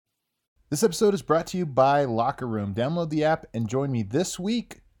This episode is brought to you by Locker Room. Download the app and join me this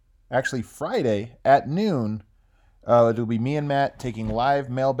week, actually Friday at noon. It'll be me and Matt taking live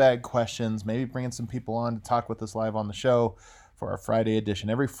mailbag questions, maybe bringing some people on to talk with us live on the show for our Friday edition.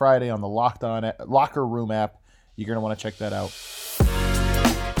 Every Friday on the Locker Room app. You're going to want to check that out.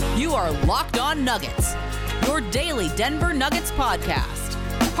 You are Locked On Nuggets, your daily Denver Nuggets podcast.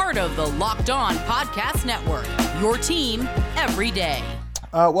 Part of the Locked On Podcast Network, your team every day.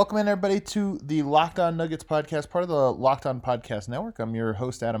 Welcome in, everybody, to the Locked On Nuggets podcast, part of the Locked On Podcast Network. I'm your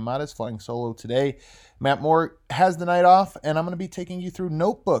host, Adam Matas, flying solo today. Matt Moore has the night off, and I'm going to be taking you through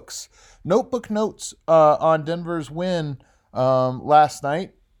notebook notes on Denver's win last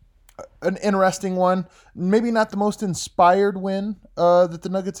night. An interesting one. Maybe not the most inspired win that the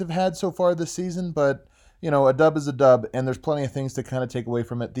Nuggets have had so far this season, but, you know, a dub is a dub, and there's plenty of things to kind of take away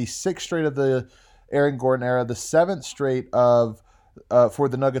from it. The 6th straight of the Aaron Gordon era, the 7th straight of for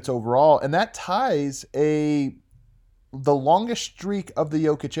the Nuggets overall, and that ties the longest streak of the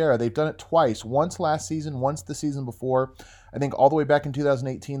Jokic era. They've done it twice, once last season, once the season before. I think all the way back in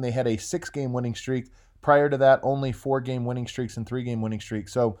 2018, they had a 6-game winning streak. Prior to that, only 4-game winning streaks and 3-game winning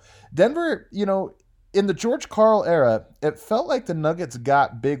streaks. So Denver, you know, in the George Karl era, it felt like the Nuggets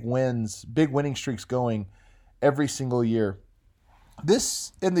got big wins, big winning streaks going every single year.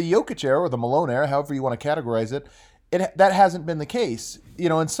 This, in the Jokic era, or the Malone era, however you want to categorize it, that hasn't been the case. You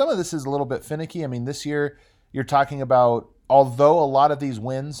know, and some of this is a little bit finicky. I mean, this year you're talking about, although a lot of these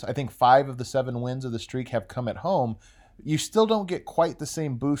wins, I think 5 of the 7 wins of the streak have come at home, you still don't get quite the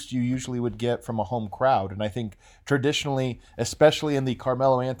same boost you usually would get from a home crowd. And I think traditionally, especially in the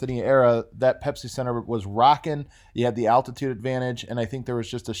Carmelo Anthony era, that Pepsi Center was rocking. You had the altitude advantage, and I think there was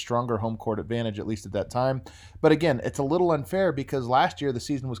just a stronger home court advantage, at least at that time. But again, it's a little unfair because last year the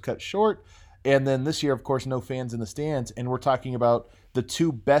season was cut short. And then this year, of course, no fans in the stands. And we're talking about the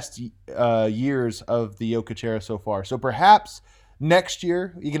 2 best years of the Jokic era so far. So perhaps next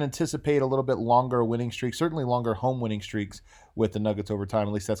year, you can anticipate a little bit longer winning streaks, certainly longer home winning streaks with the Nuggets over time.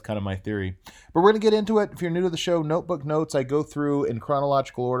 At least that's kind of my theory. But we're going to get into it. If you're new to the show, notebook notes, I go through in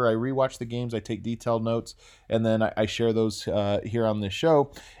chronological order. I rewatch the games. I take detailed notes, and then I share those here on this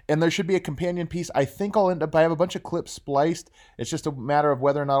show. And there should be a companion piece. I think I have a bunch of clips spliced. It's just a matter of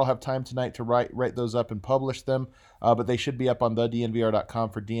whether or not I'll have time tonight to write those up and publish them. But they should be up on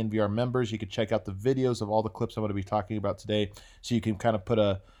thednvr.com for DNVR members. You can check out the videos of all the clips I'm going to be talking about today, so you can kind of put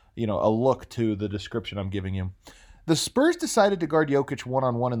a look to the description I'm giving you. The Spurs decided to guard Jokic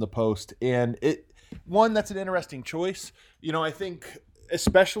one-on-one in the post, and that's an interesting choice. You know, I think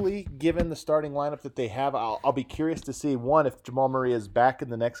especially given the starting lineup that they have, I'll be curious to see, one, if Jamal Murray is back in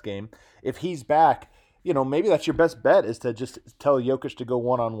the next game. If he's back, you know, maybe that's your best bet, is to just tell Jokic to go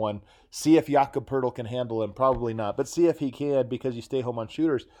one-on-one. See if Jakob Poeltl can handle him. Probably not, but see if he can, because you stay home on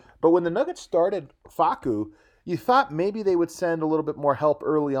shooters. But when the Nuggets started Facu, you thought maybe they would send a little bit more help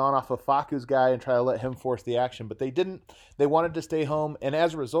early on off of Facu's guy and try to let him force the action, but they didn't. They wanted to stay home, and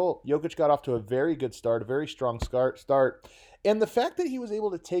as a result, Jokic got off to a very good start, a very strong start. And the fact that he was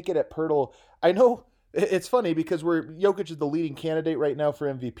able to take it at Poeltl, I know it's funny because Jokic is the leading candidate right now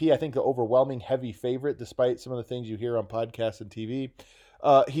for MVP. I think the overwhelming heavy favorite, despite some of the things you hear on podcasts and TV.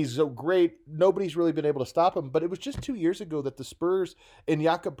 He's so great. Nobody's really been able to stop him. But it was just 2 years ago that the Spurs, and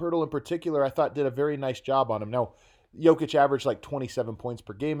Jakob Poeltl in particular, I thought did a very nice job on him. Now, Jokic averaged like 27 points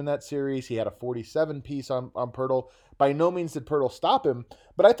per game in that series. He had a 47 piece on Poeltl. By no means did Poeltl stop him,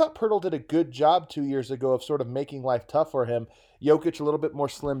 but I thought Poeltl did a good job 2 years ago of sort of making life tough for him. Jokic a little bit more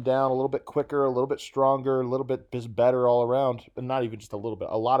slimmed down, a little bit quicker, a little bit stronger, a little bit just better all around, and not even just a little bit,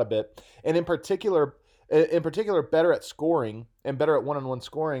 a lot of it. And in particular, better at scoring and better at one-on-one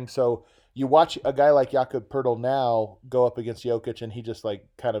scoring. So you watch a guy like Jakob Poeltl now go up against Jokic, and he just like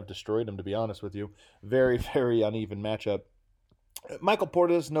kind of destroyed him, to be honest with you. Very, very uneven matchup. Michael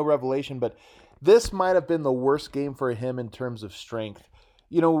Porter, no revelation, but this might have been the worst game for him in terms of strength.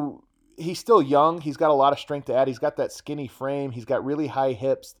 You know, he's still young. He's got a lot of strength to add. He's got that skinny frame. He's got really high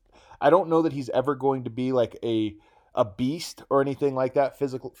hips. I don't know that he's ever going to be like a beast or anything like that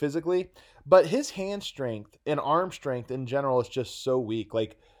physically, but his hand strength and arm strength in general is just so weak,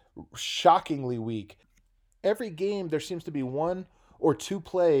 like shockingly weak. Every game there seems to be 1 or 2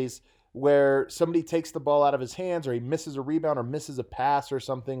 plays where somebody takes the ball out of his hands, or he misses a rebound or misses a pass or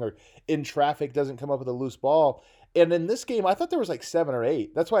something, or in traffic doesn't come up with a loose ball. And in this game, I thought there was like 7 or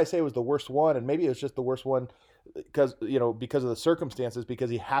 8. That's why I say it was the worst one, and maybe it was just the worst one because of the circumstances, because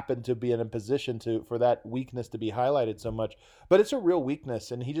he happened to be in a position for that weakness to be highlighted so much. But it's a real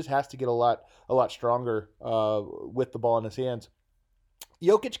weakness, and he just has to get a lot stronger with the ball in his hands.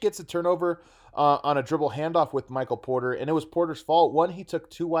 Jokic gets a turnover on a dribble handoff with Michael Porter, and it was Porter's fault. One, he took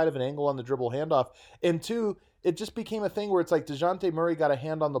too wide of an angle on the dribble handoff, and two, it just became a thing where it's like DeJounte Murray got a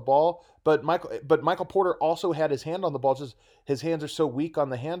hand on the ball, but Michael Porter also had his hand on the ball. Just his hands are so weak on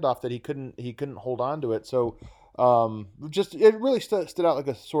the handoff that he couldn't hold on to it. So just it really stood out like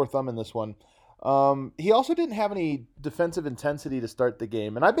a sore thumb in this one. He also didn't have any defensive intensity to start the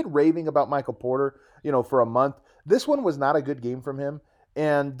game, and I've been raving about Michael Porter, for a month. This one was not a good game from him.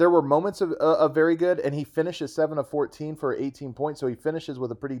 And there were moments of very good, and he finishes 7 of 14 for 18 points, so he finishes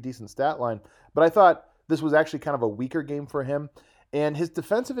with a pretty decent stat line. But I thought this was actually kind of a weaker game for him, and his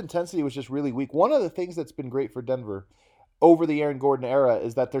defensive intensity was just really weak. One of the things that's been great for Denver over the Aaron Gordon era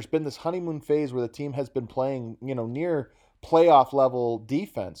is that there's been this honeymoon phase where the team has been playing, near playoff level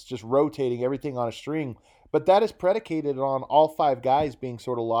defense, just rotating everything on a string. But that is predicated on all 5 guys being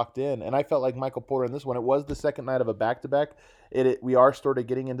sort of locked in. And I felt like Michael Porter in this one, it was the second night of a back-to-back. We are sort of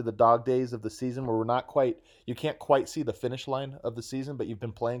getting into the dog days of the season where you can't quite see the finish line of the season, but you've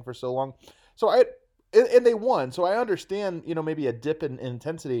been playing for so long. And they won. So I understand, maybe a dip in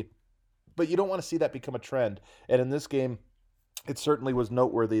intensity, but you don't want to see that become a trend. And in this game, it certainly was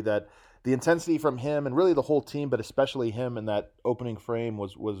noteworthy that the intensity from him and really the whole team, but especially him in that opening frame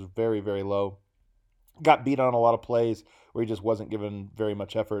was very, very low. Got beat on a lot of plays where he just wasn't given very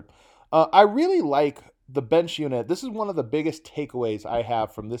much effort. I really like the bench unit. This is one of the biggest takeaways I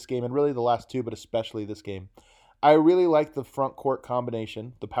have from this game, and really the last two, but especially this game. I really like the front court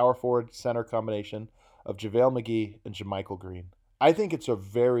combination, the power forward center combination of JaVale McGee and JaMychal Green. I think it's a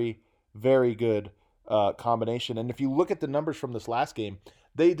very, very good combination. And if you look at the numbers from this last game,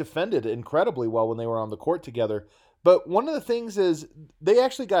 they defended incredibly well when they were on the court together. But one of the things is they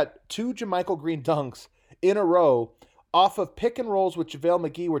actually got 2 JaMychal Green dunks in a row off of pick and rolls with JaVale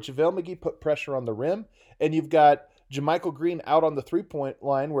McGee, where JaVale McGee put pressure on the rim, and you've got JaMychal Green out on the three-point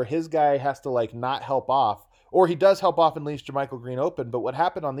line where his guy has to not help off, or he does help off and leaves JaMychal Green open. But what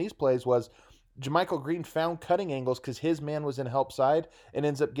happened on these plays was JaMychal Green found cutting angles because his man was in help side and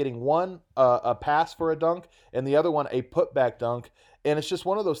ends up getting one a pass for a dunk and the other one a putback dunk. And it's just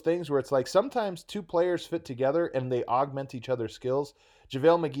one of those things where it's like sometimes 2 players fit together and they augment each other's skills.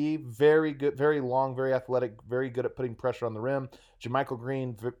 JaVale McGee, very good, very long, very athletic, very good at putting pressure on the rim. JaMychal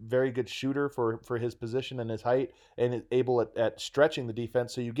Green, very good shooter for his position and his height, and able at stretching the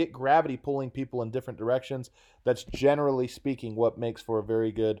defense. So you get gravity pulling people in different directions. That's generally speaking what makes for a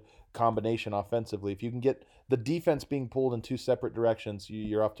very good combination offensively. If you can get the defense being pulled in 2 separate directions,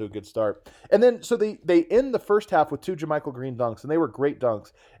 you're off to a good start. And then so they end the first half with 2 JaMychal Green dunks, and they were great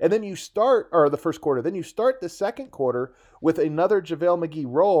dunks. And then the first quarter, then you start the second quarter with another JaVale McGee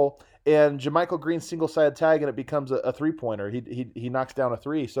roll and JaMychal Green single-sided tag, and it becomes a three-pointer. He knocks down a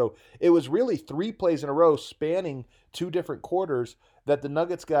 3. So it was really 3 plays in a row spanning 2 different quarters that the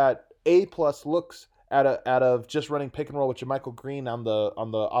Nuggets got A-plus looks out of just running pick and roll with JaMychal Green on the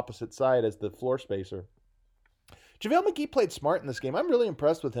opposite side as the floor spacer. JaVale McGee played smart in this game. I'm really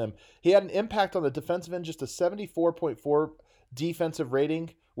impressed with him. He had an impact on the defensive end, just a 74.4 defensive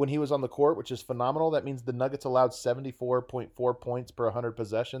rating when he was on the court, which is phenomenal. That means the Nuggets allowed 74.4 points per 100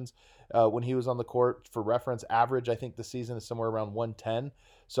 possessions when he was on the court. For reference, average, I think the season is somewhere around 110.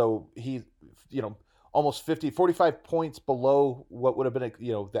 So he, almost 45 points below what would have been,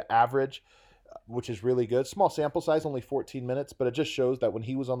 the average, which is really good. Small sample size, only 14 minutes, but it just shows that when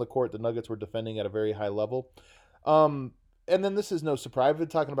he was on the court, the Nuggets were defending at a very high level. And then this is no surprise. I've been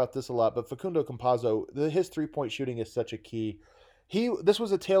talking about this a lot, but Facundo Campazzo, his three-point shooting is such a key. This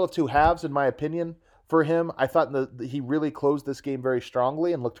was a tale of 2 halves, in my opinion, for him. I thought he really closed this game very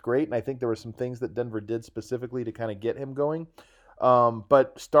strongly and looked great, and I think there were some things that Denver did specifically to kind of get him going.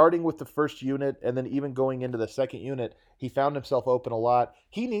 But starting with the first unit and then even going into the second unit, he found himself open a lot.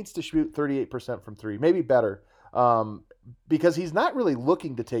 He needs to shoot 38% from 3, maybe better, because he's not really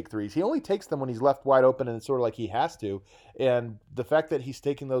looking to take threes. He only takes them when he's left wide open, and it's sort of like he has to. And the fact that he's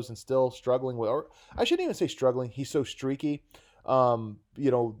taking those and still struggling with, or I shouldn't even say struggling, he's so streaky,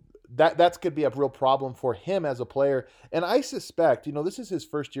 that's could be a real problem for him as a player. And I suspect, this is his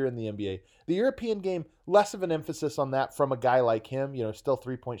first year in the NBA. The European game, less of an emphasis on that from a guy like him, still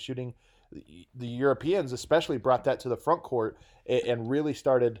three-point shooting. The Europeans especially brought that to the front court and really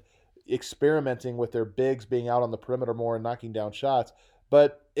started experimenting with their bigs being out on the perimeter more and knocking down shots.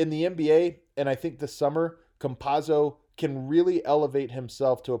 But in the NBA, and I think this summer, Campazzo can really elevate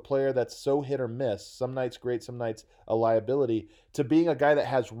himself to a player that's so hit or miss, some nights great, some nights a liability, to being a guy that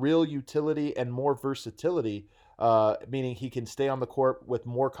has real utility and more versatility, meaning he can stay on the court with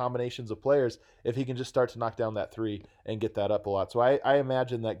more combinations of players if he can just start to knock down that 3 and get that up a lot. So I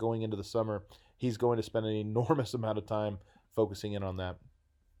imagine that going into the summer, he's going to spend an enormous amount of time focusing in on that.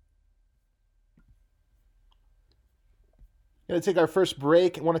 Going to take our first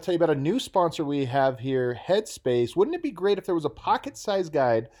break. I want to tell you about a new sponsor we have here, Headspace. Wouldn't it be great if there was a pocket-sized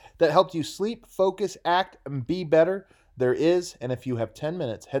guide that helped you sleep, focus, act, and be better? There is, and if you have 10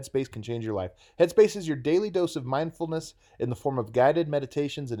 minutes, Headspace can change your life. Headspace is your daily dose of mindfulness in the form of guided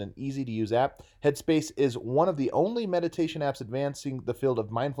meditations in an easy-to-use app. Headspace is one of the only meditation apps advancing the field of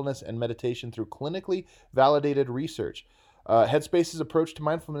mindfulness and meditation through clinically validated research. Headspace's approach to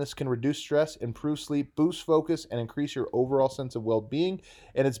mindfulness can reduce stress, improve sleep, boost focus, and increase your overall sense of well-being.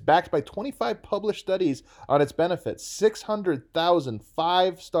 And it's backed by 25 published studies on its benefits, 600,000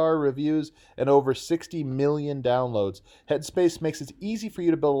 five-star reviews, and over 60 million downloads. Headspace makes it easy for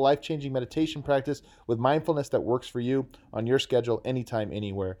you to build a life-changing meditation practice with mindfulness that works for you on your schedule, anytime,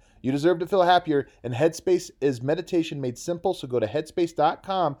 anywhere. You deserve to feel happier, and Headspace is meditation made simple, so go to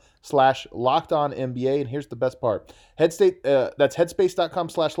headspace.com/LockedOnNBA, and here's the best part. That's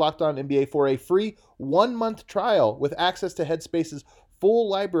headspace.com/LockedOnNBA for a free 1-month trial with access to Headspace's full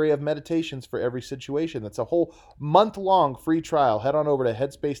library of meditations for every situation. That's a whole month-long free trial. Head on over to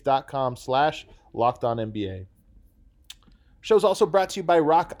headspace.com/LockedOnNBA. Show's also brought to you by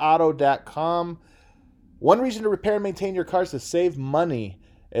RockAuto.com. One reason to repair and maintain your car is to save money.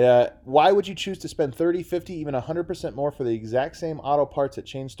 Why would you choose to spend 30, 50, even 100% more for the exact same auto parts at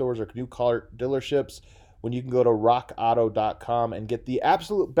chain stores or new car dealerships when you can go to rockauto.com and get the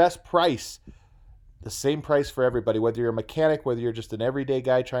absolute best price? The same price for everybody, whether you're a mechanic, whether you're just an everyday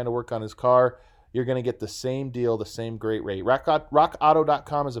guy trying to work on his car, you're going to get the same deal, the same great rate.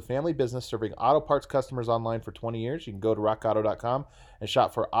 RockAuto.com is a family business serving auto parts customers online for 20 years. You can go to rockauto.com and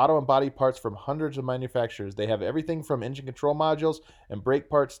shop for auto and body parts from hundreds of manufacturers. They have everything from engine control modules and brake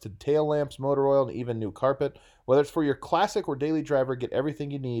parts to tail lamps, motor oil, and even new carpet. Whether it's for your classic or daily driver, get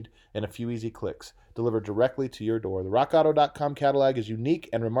everything you need in a few easy clicks, delivered directly to your door. The RockAuto.com catalog is unique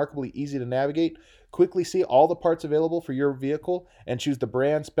and remarkably easy to navigate. Quickly see all the parts available for your vehicle and choose the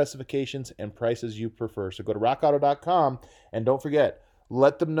brand, specifications, and prices you prefer. So go to rockauto.com, and don't forget,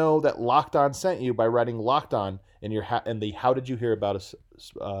 let them know that Locked On sent you by writing Locked On in the How Did You Hear About Us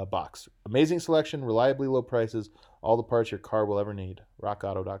box. Amazing selection, reliably low prices, all the parts your car will ever need.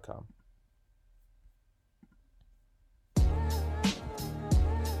 rockauto.com.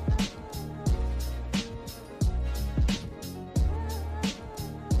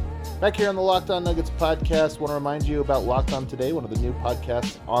 Back here on the Locked On Nuggets podcast, want to remind you about Locked On Today, one of the new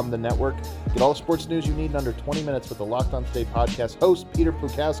podcasts on the network. Get all the sports news you need in under 20 minutes with the Locked On Today podcast. Host Peter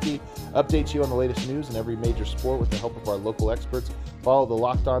Pukowski updates you on the latest news in every major sport with the help of our local experts. Follow the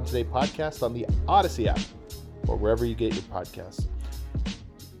Locked On Today podcast on the Odyssey app or wherever you get your podcasts.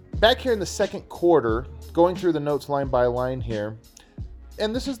 Back here in the second quarter, going through the notes line by line here,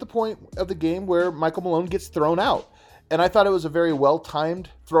 and this is the point of the game where Michael Malone gets thrown out. And I thought it was a very well-timed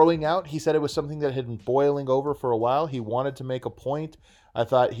throwing out. He said it was something that had been boiling over for a while. He wanted to make a point. I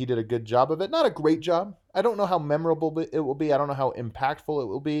thought he did a good job of it. Not a great job. I don't know how memorable it will be. I don't know how impactful it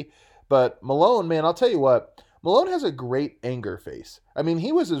will be. But Malone, man, I'll tell you what. Malone has a great anger face. I mean,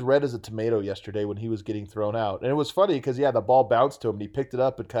 he was as red as a tomato yesterday when he was getting thrown out. And it was funny because, the ball bounced to him and he picked it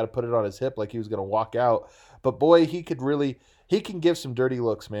up and kind of put it on his hip like he was going to walk out. But boy, he can give some dirty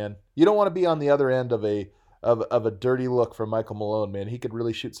looks, man. You don't want to be on the other end of a dirty look from Michael Malone, man. He could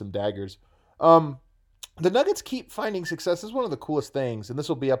really shoot some daggers. The Nuggets keep finding success. This is one of the coolest things, and this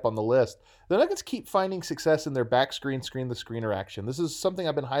will be up on the list. The Nuggets keep finding success in their back screen, screen-the-screener action. This is something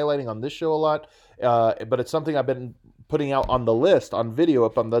I've been highlighting on this show a lot, but it's something I've been putting out on the list, on video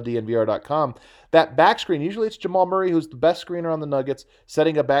up on thednvr.com. That back screen, usually it's Jamal Murray, who's the best screener on the Nuggets,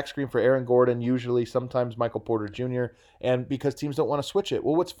 setting a back screen for Aaron Gordon, usually sometimes Michael Porter Jr., and because teams don't want to switch it.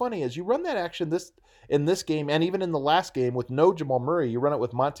 Well, what's funny is you run that action in this game, and even in the last game with no Jamal Murray, you run it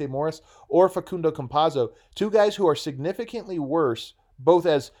with Monte Morris or Facundo Campazzo, two guys who are significantly worse, both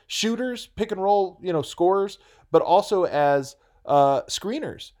as shooters, pick and roll, scorers, but also as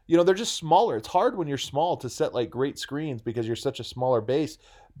screeners. They're just smaller. It's hard when you're small to set like great screens because you're such a smaller base.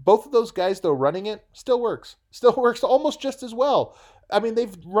 Both of those guys, though, running it still works almost just as well. I mean,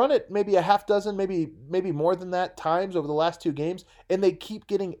 they've run it maybe a half dozen, maybe more than that times over the last two games, and they keep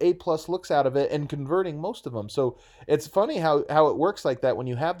getting A+ looks out of it and converting most of them. So it's funny how it works like that when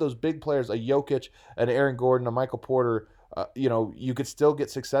you have those big players, a Jokic, an Aaron Gordon, a Michael Porter, you could still get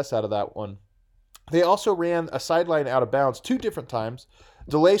success out of that one. They also ran a sideline out of bounds 2 different times.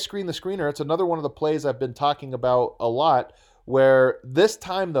 Delay screen the screener. It's another one of the plays I've been talking about a lot, where this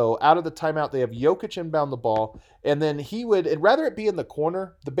time, though, out of the timeout, they have Jokic inbound the ball, and then and rather it be in the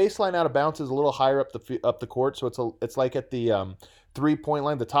corner, the baseline out of bounds is a little higher up the court, so it's like at the 3-point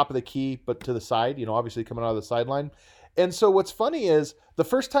line, the top of the key, but to the side, obviously coming out of the sideline. And so what's funny is the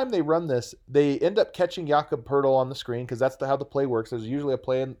first time they run this, they end up catching Jakob Poeltl on the screen because that's how the play works. There's usually a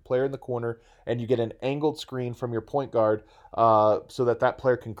player in the corner, and you get an angled screen from your point guard so that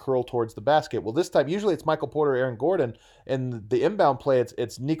player can curl towards the basket. Well, this time, usually it's Michael Porter or Aaron Gordon, and the inbound play,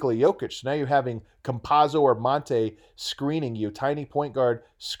 it's Nikola Jokic. So now you're having Campazzo or Monte screening you, tiny point guard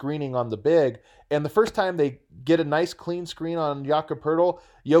screening on the big. And the first time they get a nice clean screen on Jakob Poeltl,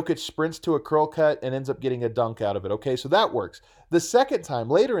 Jokic sprints to a curl cut and ends up getting a dunk out of it. Okay, so that works. The second time,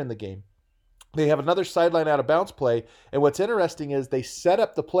 later in the game, they have another sideline out of bounds play, and what's interesting is they set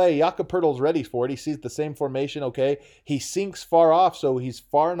up the play. Jakob Poeltl's ready for it. He sees the same formation, okay? He sinks far off, so he's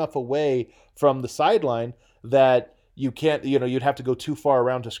far enough away from the sideline that you can't, you'd have to go too far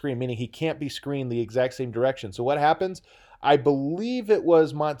around to screen, meaning he can't be screened the exact same direction. So what happens? I believe it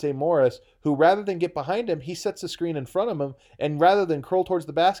was Monte Morris who, rather than get behind him, he sets the screen in front of him, and rather than curl towards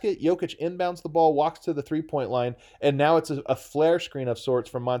the basket, Jokic inbounds the ball, walks to the three-point line, and now it's a flare screen of sorts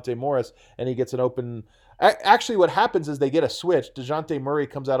from Monte Morris, and he gets an open... Actually, what happens is they get a switch. DeJounte Murray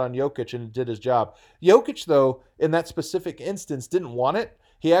comes out on Jokic and did his job. Jokic, though, in that specific instance, didn't want it.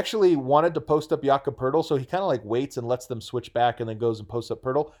 He actually wanted to post up Jakob Poeltl, so he kind of like waits and lets them switch back and then goes and posts up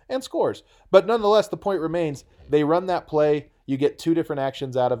Poeltl and scores. But nonetheless, the point remains, they run that play, you get two different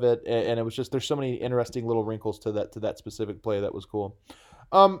actions out of it, and it was just, there's so many interesting little wrinkles to that specific play that was cool.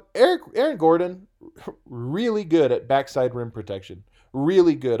 Aaron Gordon, really good at backside rim protection.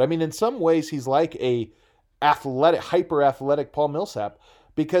 Really good. I mean, in some ways, he's like a hyper-athletic Paul Millsap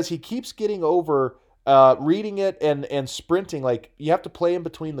because he keeps getting over reading it and sprinting. Like, you have to play in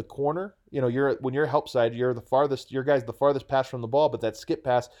between the corner. When you're help side, your guy's the farthest pass from the ball, but that skip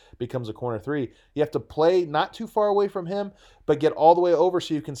pass becomes a corner three. You have to play not too far away from him, but get all the way over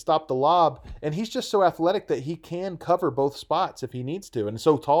so you can stop the lob. And he's just so athletic that he can cover both spots if he needs to. And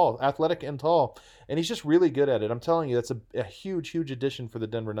so tall, athletic and tall. And he's just really good at it. I'm telling you, that's a huge, huge addition for the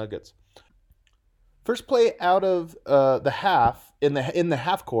Denver Nuggets. First play out of the half, in the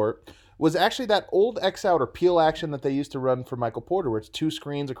half court, was actually that old X-out or peel action that they used to run for Michael Porter, where it's two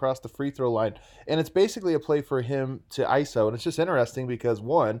screens across the free throw line. And it's basically a play for him to ISO. And it's just interesting because,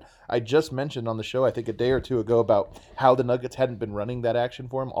 one, I just mentioned on the show, I think a day or two ago, about how the Nuggets hadn't been running that action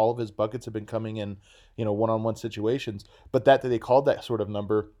for him. All of his buckets have been coming in, one-on-one situations. But that they called that sort of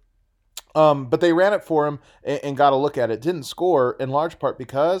number. But they ran it for him and got a look at it. Didn't score, in large part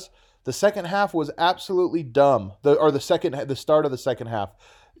because the second half was absolutely dumb. The start of the second half.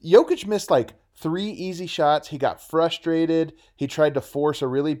 Jokic missed like 3 easy shots. He got frustrated. He tried to force a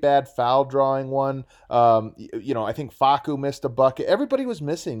really bad foul drawing one. I think Facu missed a bucket. Everybody was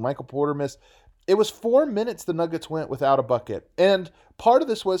missing. Michael Porter missed. It was 4 minutes the Nuggets went without a bucket. And part of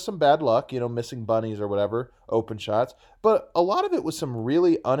this was some bad luck, missing bunnies or whatever, open shots. But a lot of it was some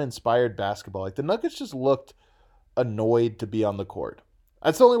really uninspired basketball. Like, the Nuggets just looked annoyed to be on the court.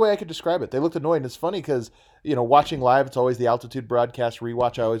 That's the only way I could describe it. They looked annoyed. And it's funny because, watching live, it's always the altitude broadcast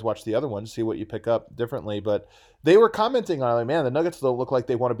rewatch. I always watch the other one to see what you pick up differently. But they were commenting on it, like, man, the Nuggets don't look like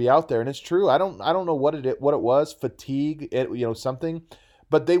they want to be out there. And it's true. I don't know what it was, fatigue, something.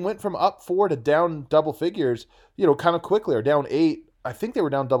 But they went from up 4 to down double figures, kind of quickly, or down 8. I think they were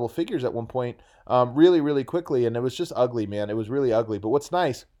down double figures at one point, really, really quickly. And it was just ugly, man. It was really ugly. But what's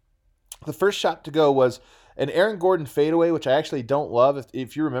nice, the first shot to go was an Aaron Gordon fadeaway, which I actually don't love.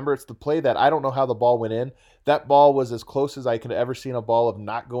 If you remember, it's the play that I don't know how the ball went in. That ball was as close as I could ever seen a ball of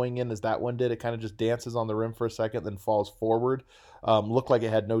not going in as that one did. It kind of just dances on the rim for a second, then falls forward. Looked like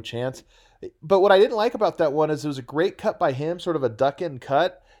it had no chance. But what I didn't like about that one is it was a great cut by him, sort of a duck-in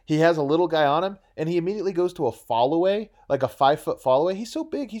cut. He has a little guy on him, and he immediately goes to a fall-away, like a 5-foot fall-away. He's so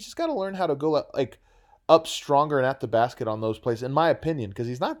big, he's just got to learn how to go up stronger and at the basket on those plays, in my opinion, because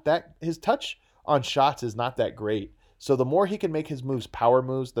his touch on shots is not that great. So the more he can make his moves power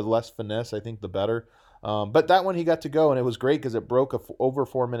moves, the less finesse, I think, the better. But that one he got to go, and it was great because it broke over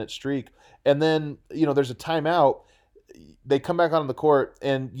 4-minute streak. And then, there's a timeout. They come back on the court,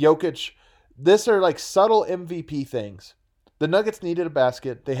 and Jokic, this are like subtle MVP things. The Nuggets needed a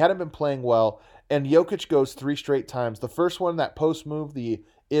basket. They hadn't been playing well, and Jokic goes 3 straight times. The first one, that post move, the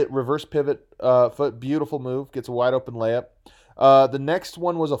reverse pivot foot, beautiful move, gets a wide open layup. The next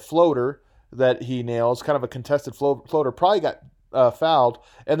one was a floater that he nails, kind of a contested floater, probably got fouled.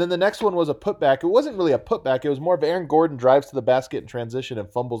 And then the next one was a putback. It wasn't really a putback. It was more of Aaron Gordon drives to the basket in transition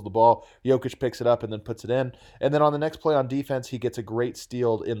and fumbles the ball. Jokic picks it up and then puts it in. And then on the next play on defense, he gets a great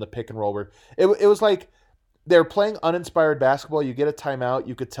steal in the pick and roll. Where it was like they're playing uninspired basketball. You get a timeout.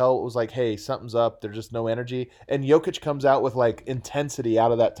 You could tell it was like, hey, something's up. There's just no energy. And Jokic comes out with like intensity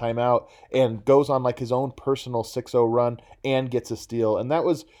out of that timeout and goes on like his own personal 6-0 run and gets a steal. And that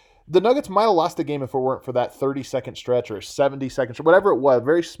was the Nuggets might have lost the game if it weren't for that 30-second stretch or 70-second stretch, whatever it was,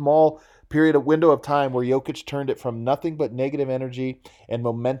 very small window of time where Jokic turned it from nothing but negative energy and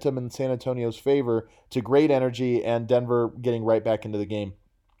momentum in San Antonio's favor to great energy and Denver getting right back into the game.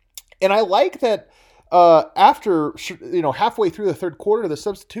 And I like that after, halfway through the third quarter, the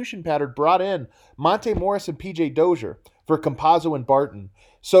substitution pattern brought in Monte Morris and PJ Dozier for Campazzo and Barton.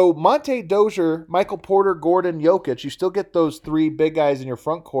 So Monte, Dozier, Michael Porter, Gordon, Jokic, you still get those three big guys in your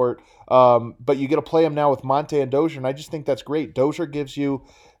front court, but you get to play them now with Monte and Dozier, and I just think that's great. Dozier gives you,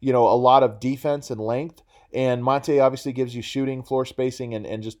 a lot of defense and length, and Monte obviously gives you shooting, floor spacing,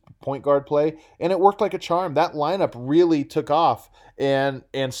 and just point guard play, and it worked like a charm. That lineup really took off and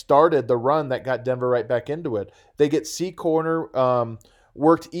started the run that got Denver right back into it. They get C corner,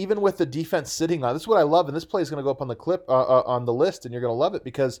 worked even with the defense sitting on. This is what I love, and this play is going to go up on the clip on the list, and you're going to love it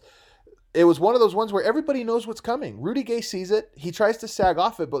because it was one of those ones where everybody knows what's coming. Rudy Gay sees it. He tries to sag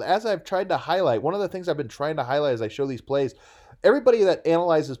off it, but as I've tried to highlight, one of the things I've been trying to highlight as I show these plays, everybody that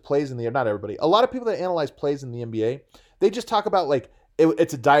analyzes plays not everybody, a lot of people that analyze plays in the NBA, they just talk about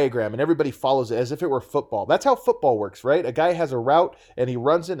it's a diagram and everybody follows it as if it were football. That's how football works, right? A guy has a route and he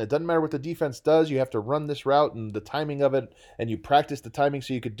runs it, and it doesn't matter what the defense does. You have to run this route and the timing of it, and you practice the timing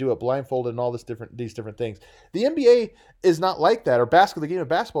so you could do it blindfolded and all these different things. The NBA is not like that, or the game of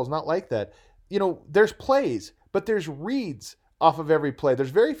basketball is not like that. There's plays, but there's reads off of every play. There's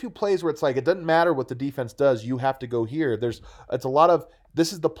very few plays where it's like it doesn't matter what the defense does, you have to go here. It's a lot of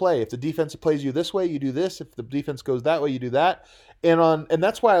this is the play. If the defense plays you this way, you do this. If the defense goes that way, you do that. And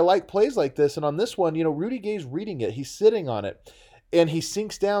that's why I like plays like this. And on this one, Rudy Gay's reading it. He's sitting on it, and he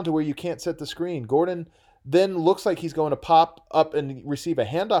sinks down to where you can't set the screen. Gordon then looks like he's going to pop up and receive a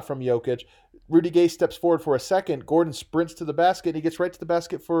handoff from Jokic. Rudy Gay steps forward for a second. Gordon sprints to the basket, and he gets right to the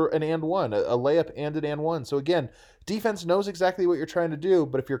basket for an and one, a layup and an and one. So again, defense knows exactly what you're trying to do,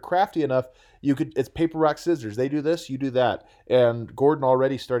 but if you're crafty enough, it's paper, rock, scissors. They do this, you do that. And Gordon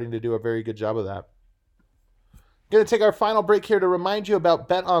already starting to do a very good job of that. Going to take our final break here to remind you about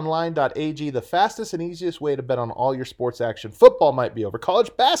betonline.ag, the fastest and easiest way to bet on all your sports action. Football might be over, college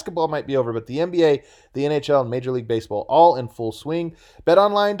basketball might be over, but the NBA, the NHL, and Major League Baseball all in full swing.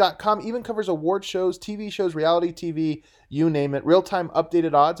 BetOnline.com even covers award shows, TV shows, reality TV, you name it. Real-time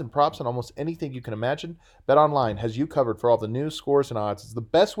updated odds and props on almost anything you can imagine. BetOnline has you covered for all the news, scores, and odds. It's the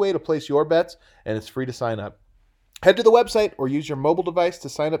best way to place your bets, and it's free to sign up. Head to the website or use your mobile device to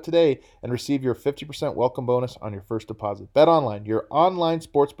sign up today and receive your 50% welcome bonus on your first deposit. BetOnline, your online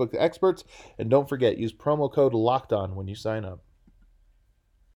sportsbook experts, and don't forget, use promo code LOCKEDON when you sign up.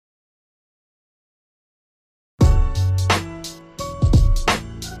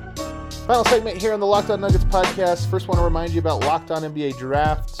 Final segment here on the Locked On Nuggets podcast. First, want to remind you about Locked On NBA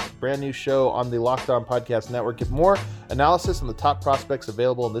Drafts, brand new show on the Locked On Podcast Network. Get more analysis on the top prospects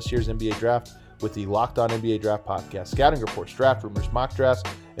available in this year's NBA Draft with the Locked On NBA Draft podcast. Scouting reports, draft rumors, mock drafts,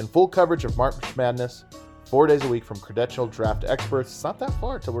 and full coverage of March Madness 4 days a week from credentialed draft experts. It's not that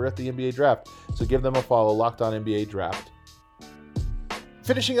far till we're at the NBA Draft, so give them a follow, Locked On NBA Draft.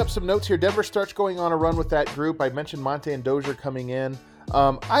 Finishing up some notes here, Denver starts going on a run with that group. I mentioned Monte and Dozier coming in.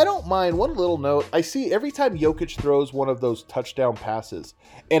 I don't mind one little note. I see every time Jokic throws one of those touchdown passes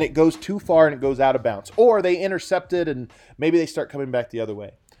and it goes too far and it goes out of bounds, or they intercept it and maybe they start coming back the other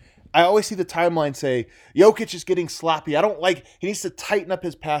way. I always see the timeline say, Jokic is getting sloppy. He needs to tighten up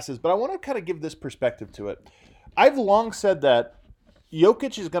his passes, but I want to kind of give this perspective to it. I've long said that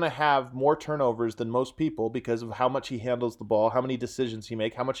Jokic is going to have more turnovers than most people because of how much he handles the ball, how many decisions he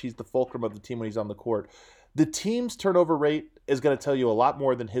makes, how much he's the fulcrum of the team when he's on the court. The team's turnover rate is going to tell you a lot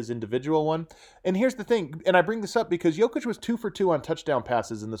more than his individual one. And here's the thing, and I bring this up because Jokic was 2 for 2 on touchdown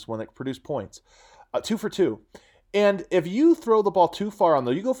passes in this one that produced points. 2 for 2. And if you throw the ball too far on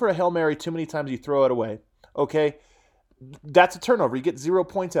you go for a Hail Mary too many times, you throw it away, okay? That's a turnover. You get 0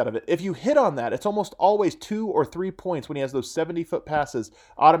 points out of it. If you hit on that, it's almost always 2 or 3 points when he has those 70-foot passes,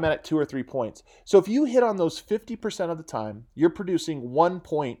 automatic 2 or 3 points. So if you hit on those 50% of the time, you're producing 1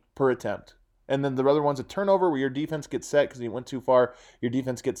 point per attempt. And then the other one's a turnover where your defense gets set because you went too far. Your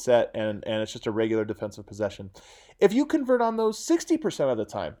defense gets set, and it's just a regular defensive possession. If you convert on those 60% of the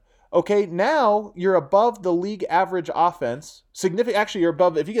time, okay, now you're above the league average offense. Actually, you're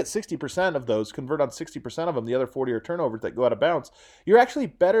above, if you get 60% of those, convert on 60% of them, the other 40 are turnovers that go out of bounds, you're actually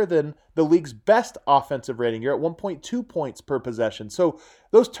better than the league's best offensive rating. You're at 1.2 points per possession. So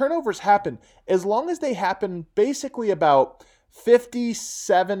those turnovers happen. As long as they happen basically about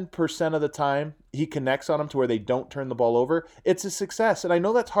 57% of the time, he connects on them to where they don't turn the ball over, it's a success. And I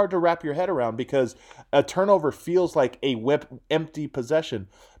know that's hard to wrap your head around because a turnover feels like a empty possession.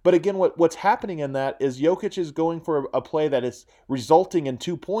 But again, what's happening in that is Jokic is going for a play that is resulting in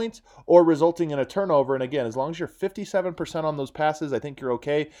 2 points or resulting in a turnover. And again, as long as you're 57% on those passes, I think you're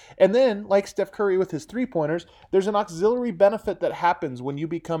okay. And then, like Steph Curry with his three-pointers, there's an auxiliary benefit that happens when you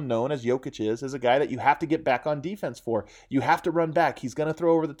become known, as Jokic is, as a guy that you have to get back on defense for. You have to run back. He's going to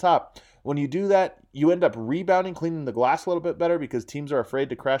throw over the top. When you do that, you end up rebounding, cleaning the glass a little bit better because teams are afraid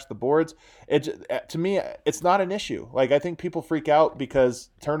to crash the boards. To me, it's not an issue. Like, I think people freak out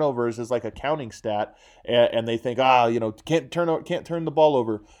because turnovers is like a counting stat, and they think, can't turn the ball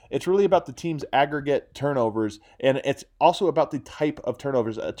over. It's really about the team's aggregate turnovers, and it's also about the type of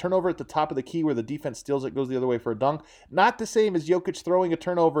turnovers. A turnover at the top of the key where the defense steals it, goes the other way for a dunk. Not the same as Jokic throwing a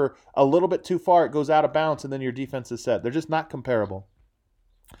turnover a little bit too far, it goes out of bounds, and then your defense is set. They're just not comparable.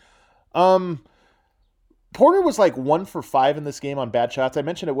 Porter was like 1 for 5 in this game on bad shots. I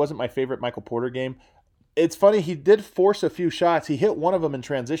mentioned it wasn't my favorite Michael Porter game. It's funny, he did force a few shots. He hit one of them in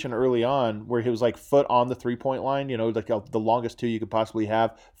transition early on where he was like foot on the three-point line, like the longest two you could possibly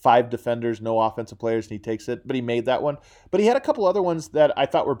have. 5 defenders, no offensive players, and he takes it. But he made that one. But he had a couple other ones that I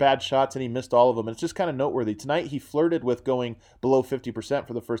thought were bad shots, and he missed all of them. And it's just kind of noteworthy. Tonight, he flirted with going below 50%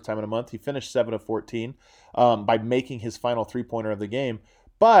 for the first time in a month. He finished 7 of 14 by making his final three-pointer of the game.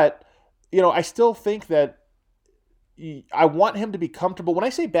 But I still think that I want him to be comfortable. When I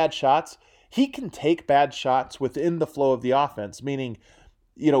say bad shots, he can take bad shots within the flow of the offense, meaning,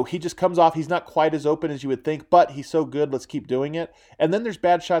 he just comes off, he's not quite as open as you would think, but he's so good, let's keep doing it. And then there's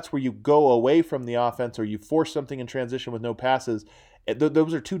bad shots where you go away from the offense or you force something in transition with no passes.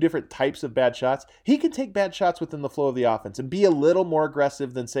 Those are two different types of bad shots. He can take bad shots within the flow of the offense and be a little more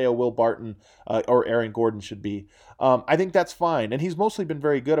aggressive than, say, a Will Barton or Aaron Gordon should be. I think that's fine, and he's mostly been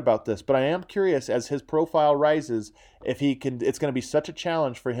very good about this. But I am curious, as his profile rises, if he can. It's going to be such a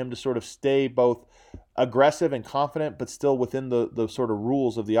challenge for him to sort of stay both aggressive and confident, but still within the sort of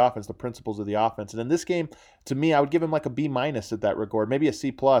rules of the offense, the principles of the offense. And in this game, to me, I would give him like a B- at that regard, maybe a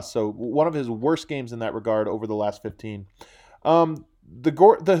C+. So one of his worst games in that regard over the last 15.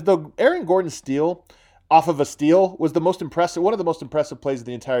 The Aaron Gordon steal off of a steal was one of the most impressive plays of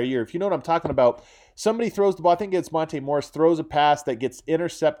the entire year. If you know what I'm talking about, somebody throws the ball, I think it's Monte Morris, throws a pass that gets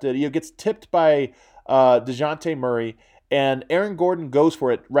intercepted, gets tipped by DeJounte Murray, and Aaron Gordon goes for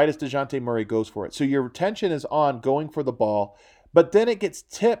it right as DeJounte Murray goes for it. So your attention is on going for the ball, but then it gets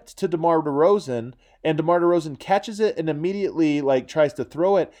tipped to DeMar DeRozan, and DeMar DeRozan catches it and immediately tries to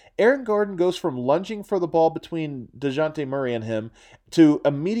throw it. Aaron Gordon goes from lunging for the ball between DeJounte Murray and him to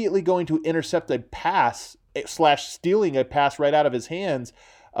immediately going to intercept a pass / stealing a pass right out of his hands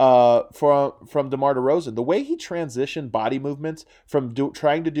from DeMar DeRozan. The way he transitioned body movements from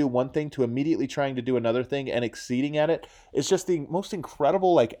trying to do one thing to immediately trying to do another thing and exceeding at it is just the most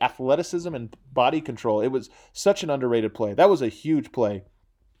incredible athleticism and body control. It was such an underrated play. That was a huge play.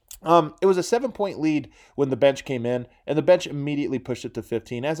 It was a 7-point lead when the bench came in, and the bench immediately pushed it to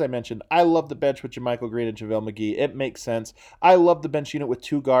 15. As I mentioned, I love the bench with JaMychal Green and JaVale McGee. It makes sense. I love the bench unit with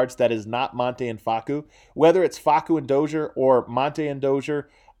 2 guards that is not Monte and Facu. Whether it's Facu and Dozier or Monte and Dozier,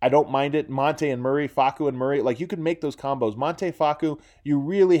 I don't mind it. Monte and Murray, Facu and Murray, you can make those combos. Monte, Facu, you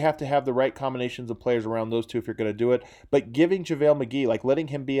really have to have the right combinations of players around those two if you're going to do it. But giving JaVale McGee, letting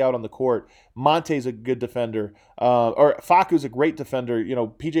him be out on the court, Monte's a good defender, or Facu's a great defender.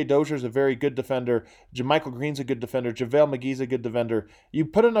 PJ Dozier's a very good defender. JaMychal Green's a good defender. JaVale McGee's a good defender. You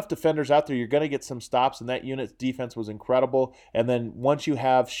put enough defenders out there, you're going to get some stops, and that unit's defense was incredible. And then once you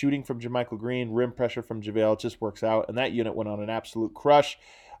have shooting from JaMychal Green, rim pressure from JaVale, it just works out. And that unit went on an absolute crush.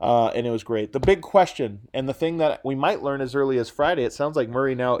 And it was great. The big question, and the thing that we might learn as early as Friday, it sounds like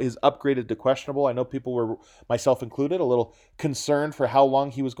Murray now is upgraded to questionable. I know people were, myself included, a little concerned for how long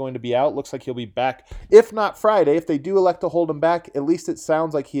he was going to be out. Looks like he'll be back, if not Friday. If they do elect to hold him back, at least it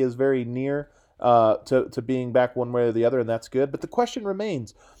sounds like he is very near to being back one way or the other, and that's good. But the question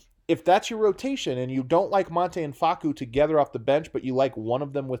remains, if that's your rotation and you don't like Monte and Facu together off the bench, but you like one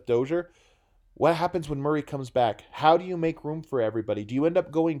of them with Dozier, what happens when Murray comes back? How do you make room for everybody? Do you end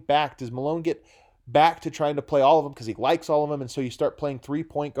up going back? Does Malone get back to trying to play all of them because he likes all of them, and so you start playing 3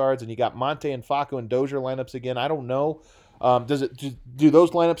 point guards and you got Monte and Facu and Dozier lineups again? I don't know. Do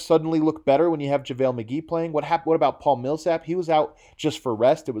those lineups suddenly look better when you have JaVale McGee playing? What about Paul Millsap? He was out just for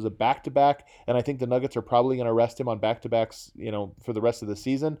rest. It was a back-to-back, and I think the Nuggets are probably going to rest him on back-to-backs, for the rest of the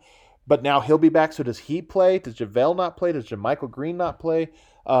season. But now he'll be back, so does he play? Does JaVale not play? Does JaMychal Green not play?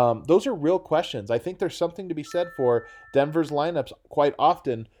 Those are real questions. I think there's something to be said for Denver's lineups quite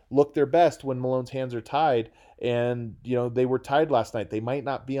often look their best when Malone's hands are tied. And, they were tied last night. They might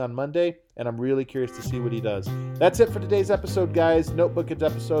not be on Monday, and I'm really curious to see what he does. That's it for today's episode, guys. Notebook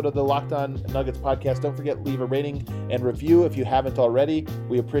episode of the Locked On Nuggets podcast. Don't forget, leave a rating and review if you haven't already.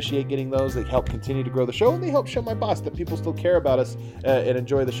 We appreciate getting those. They help continue to grow the show, and they help show my boss that people still care about us and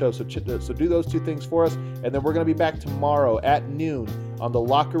enjoy the show. So do those two things for us, and then we're going to be back tomorrow at noon on the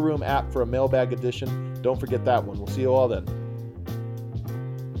Locker Room app for a mailbag edition. Don't forget that one. We'll see you all then.